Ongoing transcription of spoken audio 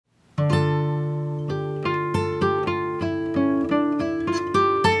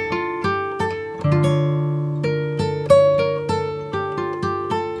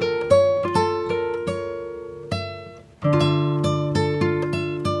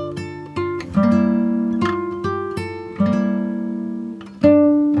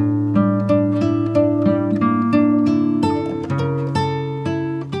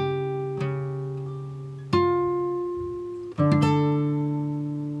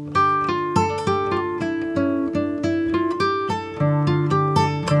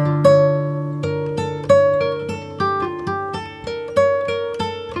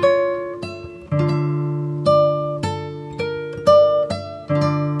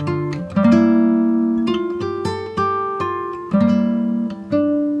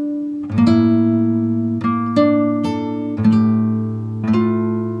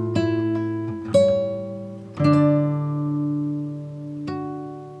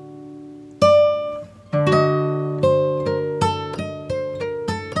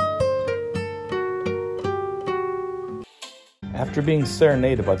After being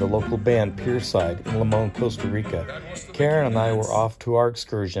serenaded by the local band Pierside in Limon, Costa Rica, Karen and I were off to our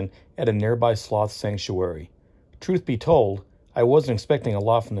excursion at a nearby Sloth Sanctuary. Truth be told, I wasn't expecting a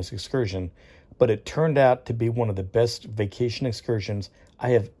lot from this excursion, but it turned out to be one of the best vacation excursions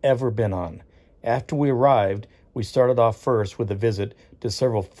I have ever been on. After we arrived, we started off first with a visit to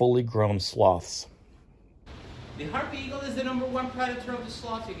several fully grown sloths. The harpy eagle is the #1 predator of the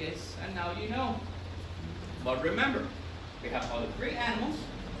sloth, you guys, and now you know. But remember, we have other great animals.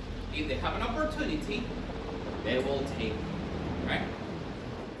 If they have an opportunity, they will take it, right?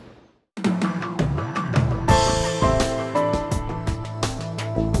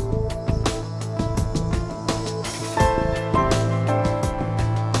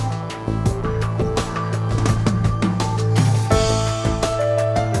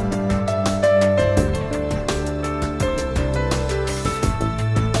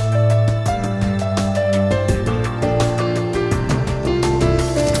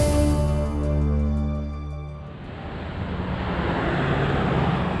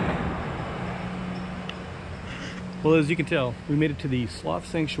 Well, as you can tell, we made it to the Sloth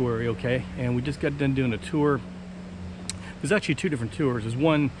Sanctuary, okay, and we just got done doing a tour. There's actually two different tours. There's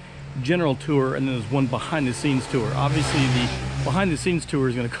one general tour and then there's one behind the scenes tour. Obviously, the behind the scenes tour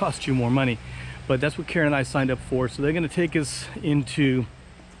is going to cost you more money, but that's what Karen and I signed up for. So they're going to take us into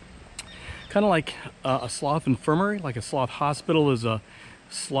kind of like a sloth infirmary, like a sloth hospital is a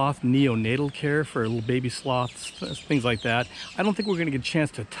sloth neonatal care for little baby sloths, things like that. I don't think we're going to get a chance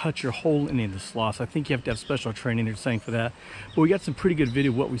to touch or hold any of the sloths. I think you have to have special training, they're saying, for that. But we got some pretty good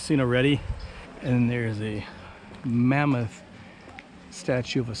video of what we've seen already. And there's a mammoth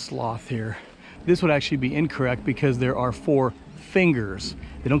statue of a sloth here. This would actually be incorrect because there are 4 fingers.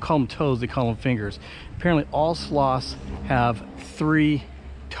 They don't call them toes, they call them fingers. Apparently all sloths have 3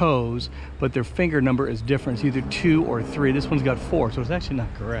 toes, but their finger number is different. It's either 2 or 3. This one's got 4, so it's actually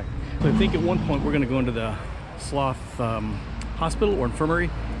not correct. So I think at one point we're going to go into the sloth hospital or infirmary,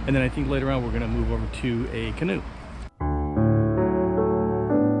 and then I think later on we're going to move over to a canoe.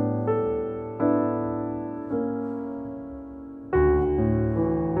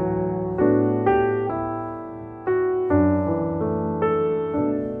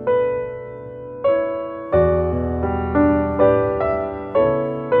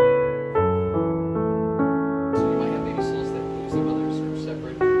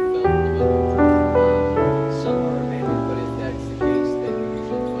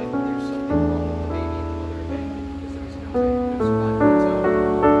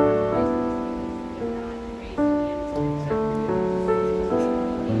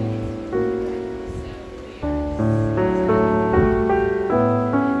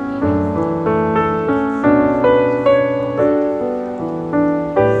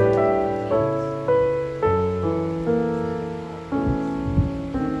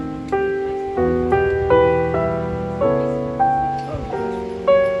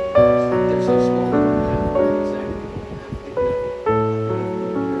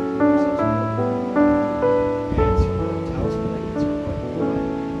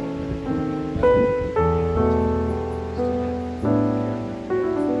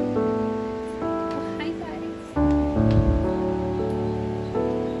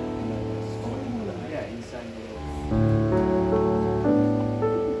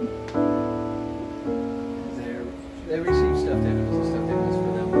 They receive stuffed animals and stuffed animals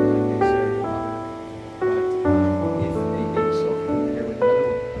for them, like they said. But if they baby sloth in there with another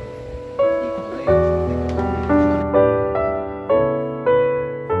one, equal age, they go home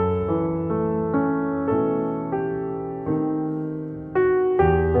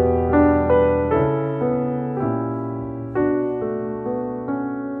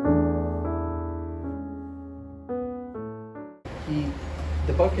and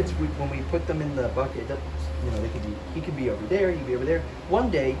the buckets, when we put them in the bucket, you know, he could be over there, he'd be over there. One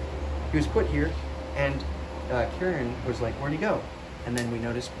day, he was put here, and Karen was like, "Where'd he go?" And then we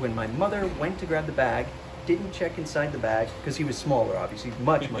noticed when my mother went to grab the bag, didn't check inside the bag, because he was smaller, obviously,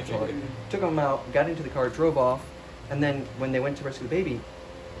 much smaller. Took him out, got into the car, drove off, and then when they went to rescue the baby,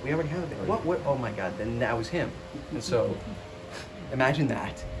 we already have a baby. What? Oh my God, then that was him. And so, imagine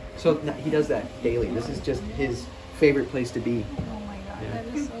that. So he does that daily. This is just his favorite place to be. That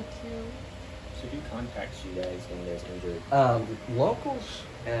is so cute. So who contacts you guys when there's injured? Locals,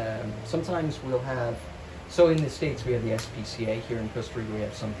 sometimes we'll have, so in the States we have the SPCA. Here in Costa Rica we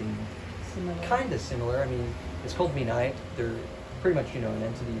have something kind of similar. I mean, it's called MINAIT. They're pretty much, you know, an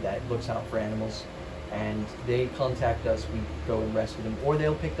entity that looks out for animals, and they contact us, we go and rescue them, or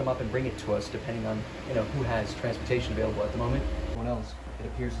they'll pick them up and bring it to us depending on, you know, who has transportation available at the moment. Everyone else, it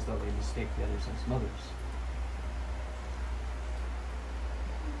appears as though they mistake the others as mothers.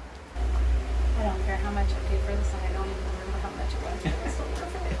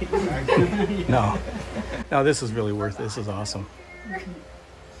 No. No, this is really worth it. This is awesome.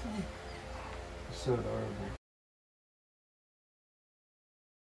 So adorable.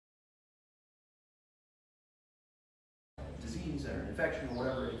 Disease or infection or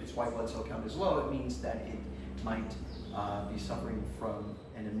whatever, if its white blood cell count is low, it means that it might be suffering from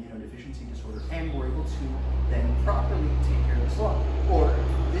an immunodeficiency disorder, and we're able to then properly take care of the sloth. Or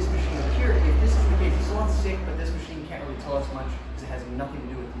this machine over here, if this is the case, the sloth's sick, but this machine can't really tell us much because it has nothing to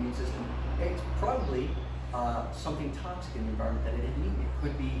do with the immune system. It's probably something toxic in the environment that it didn't eat. It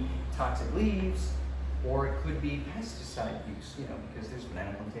could be toxic leaves, or it could be pesticide use, you know, because there's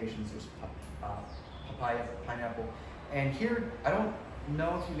banana plantations, there's papaya, pineapple. And here, I don't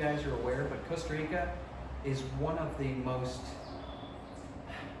know if you guys are aware, but Costa Rica is one of the most,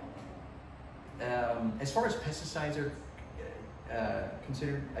 as far as pesticides are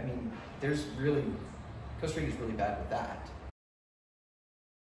considered, I mean, Costa Rica is really bad with that.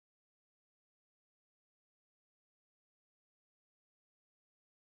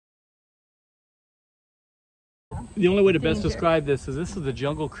 The only way to best describe this is the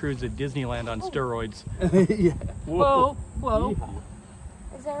Jungle Cruise at Disneyland on steroids. Yeah. Whoa, whoa.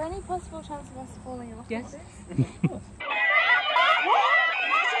 Is there any possible chance of us falling off? Yes.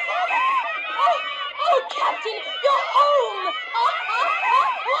 Oh, Captain, you're home!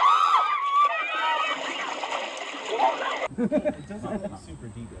 It doesn't look super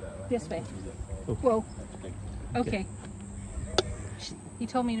deep though. This way. Whoa. Okay. You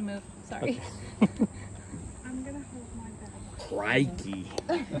told me to move. Sorry. I'm gonna hold my bag. Crikey.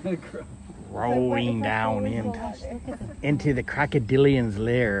 Rolling down into the crocodilian's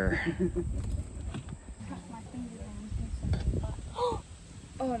lair.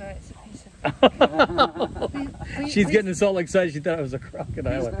 Oh no, it's a piece of... She's getting us all excited. She thought it was a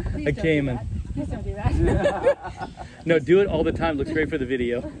crocodile, a cayman. Please don't do that. No, do it all the time. Looks great for the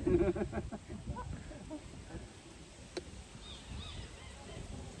video.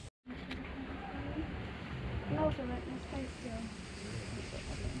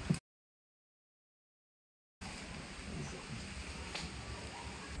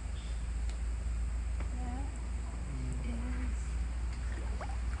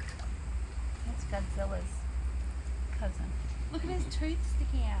 That's Godzilla's cousin. Look at his tooth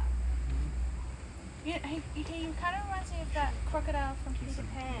sticking out. He kind of reminds me of that crocodile from Peter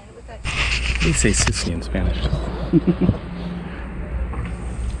Pan with that... They say sissy in Spanish.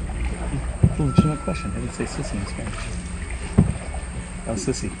 Oh, legitimate question. How do you say sissy in Spanish? Oh,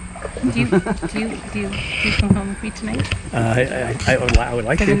 sissy. Do you come home with me tonight? I would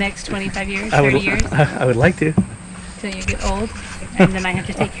like For to. the next 25 years, 30 years? I would like to. Till you get old, and then I have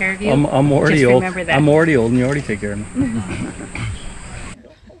to take care of you? I'm already Just old. remember that. I'm already old, and you already take care of me.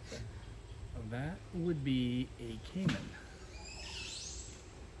 That would be a cayman.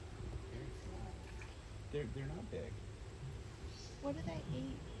 They're not big. What do they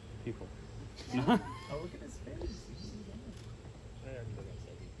eat? People. Oh, look at his face.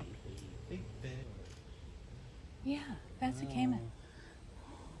 Yeah, that's a cayman.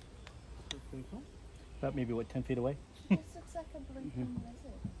 About maybe, what, 10 feet away? This looks like a blinking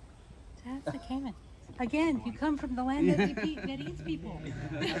lizard. That's a cayman. Again, you come from the land that eats people.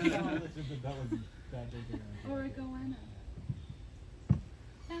 Or a goanna.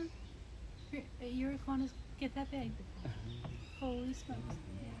 Yeah. Your iguanas get that big. Holy smokes.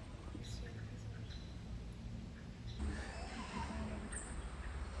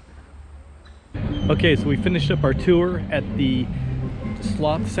 Okay, so we finished up our tour at the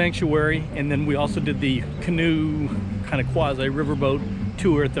Sloth Sanctuary, and then we also did the canoe kind of quasi riverboat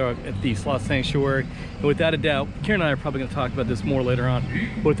tour at the Sloth Sanctuary. And without a doubt, Karen and I are probably going to talk about this more later on,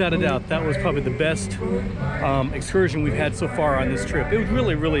 but without a doubt, that was probably the best excursion we've had so far on this trip. It was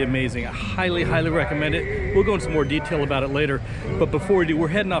really, really amazing. I highly, highly recommend it. We'll go into some more detail about it later, but before we do, we're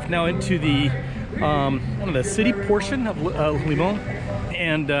heading off now into the one of the city portion of Limon,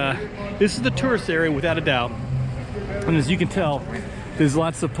 and this is the tourist area without a doubt. And as you can tell, there's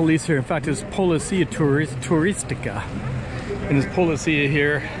lots of police here. In fact, there's Policia Turistica, and there's Policia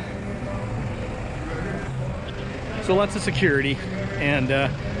here. So lots of security, and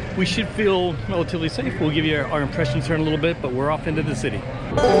we should feel relatively safe. We'll give you our impressions here in a little bit, but we're off into the city.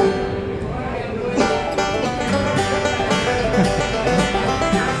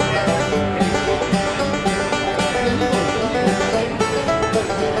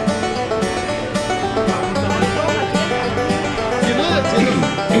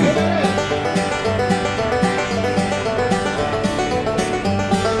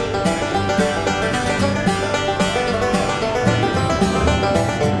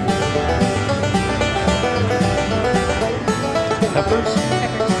 Peppers?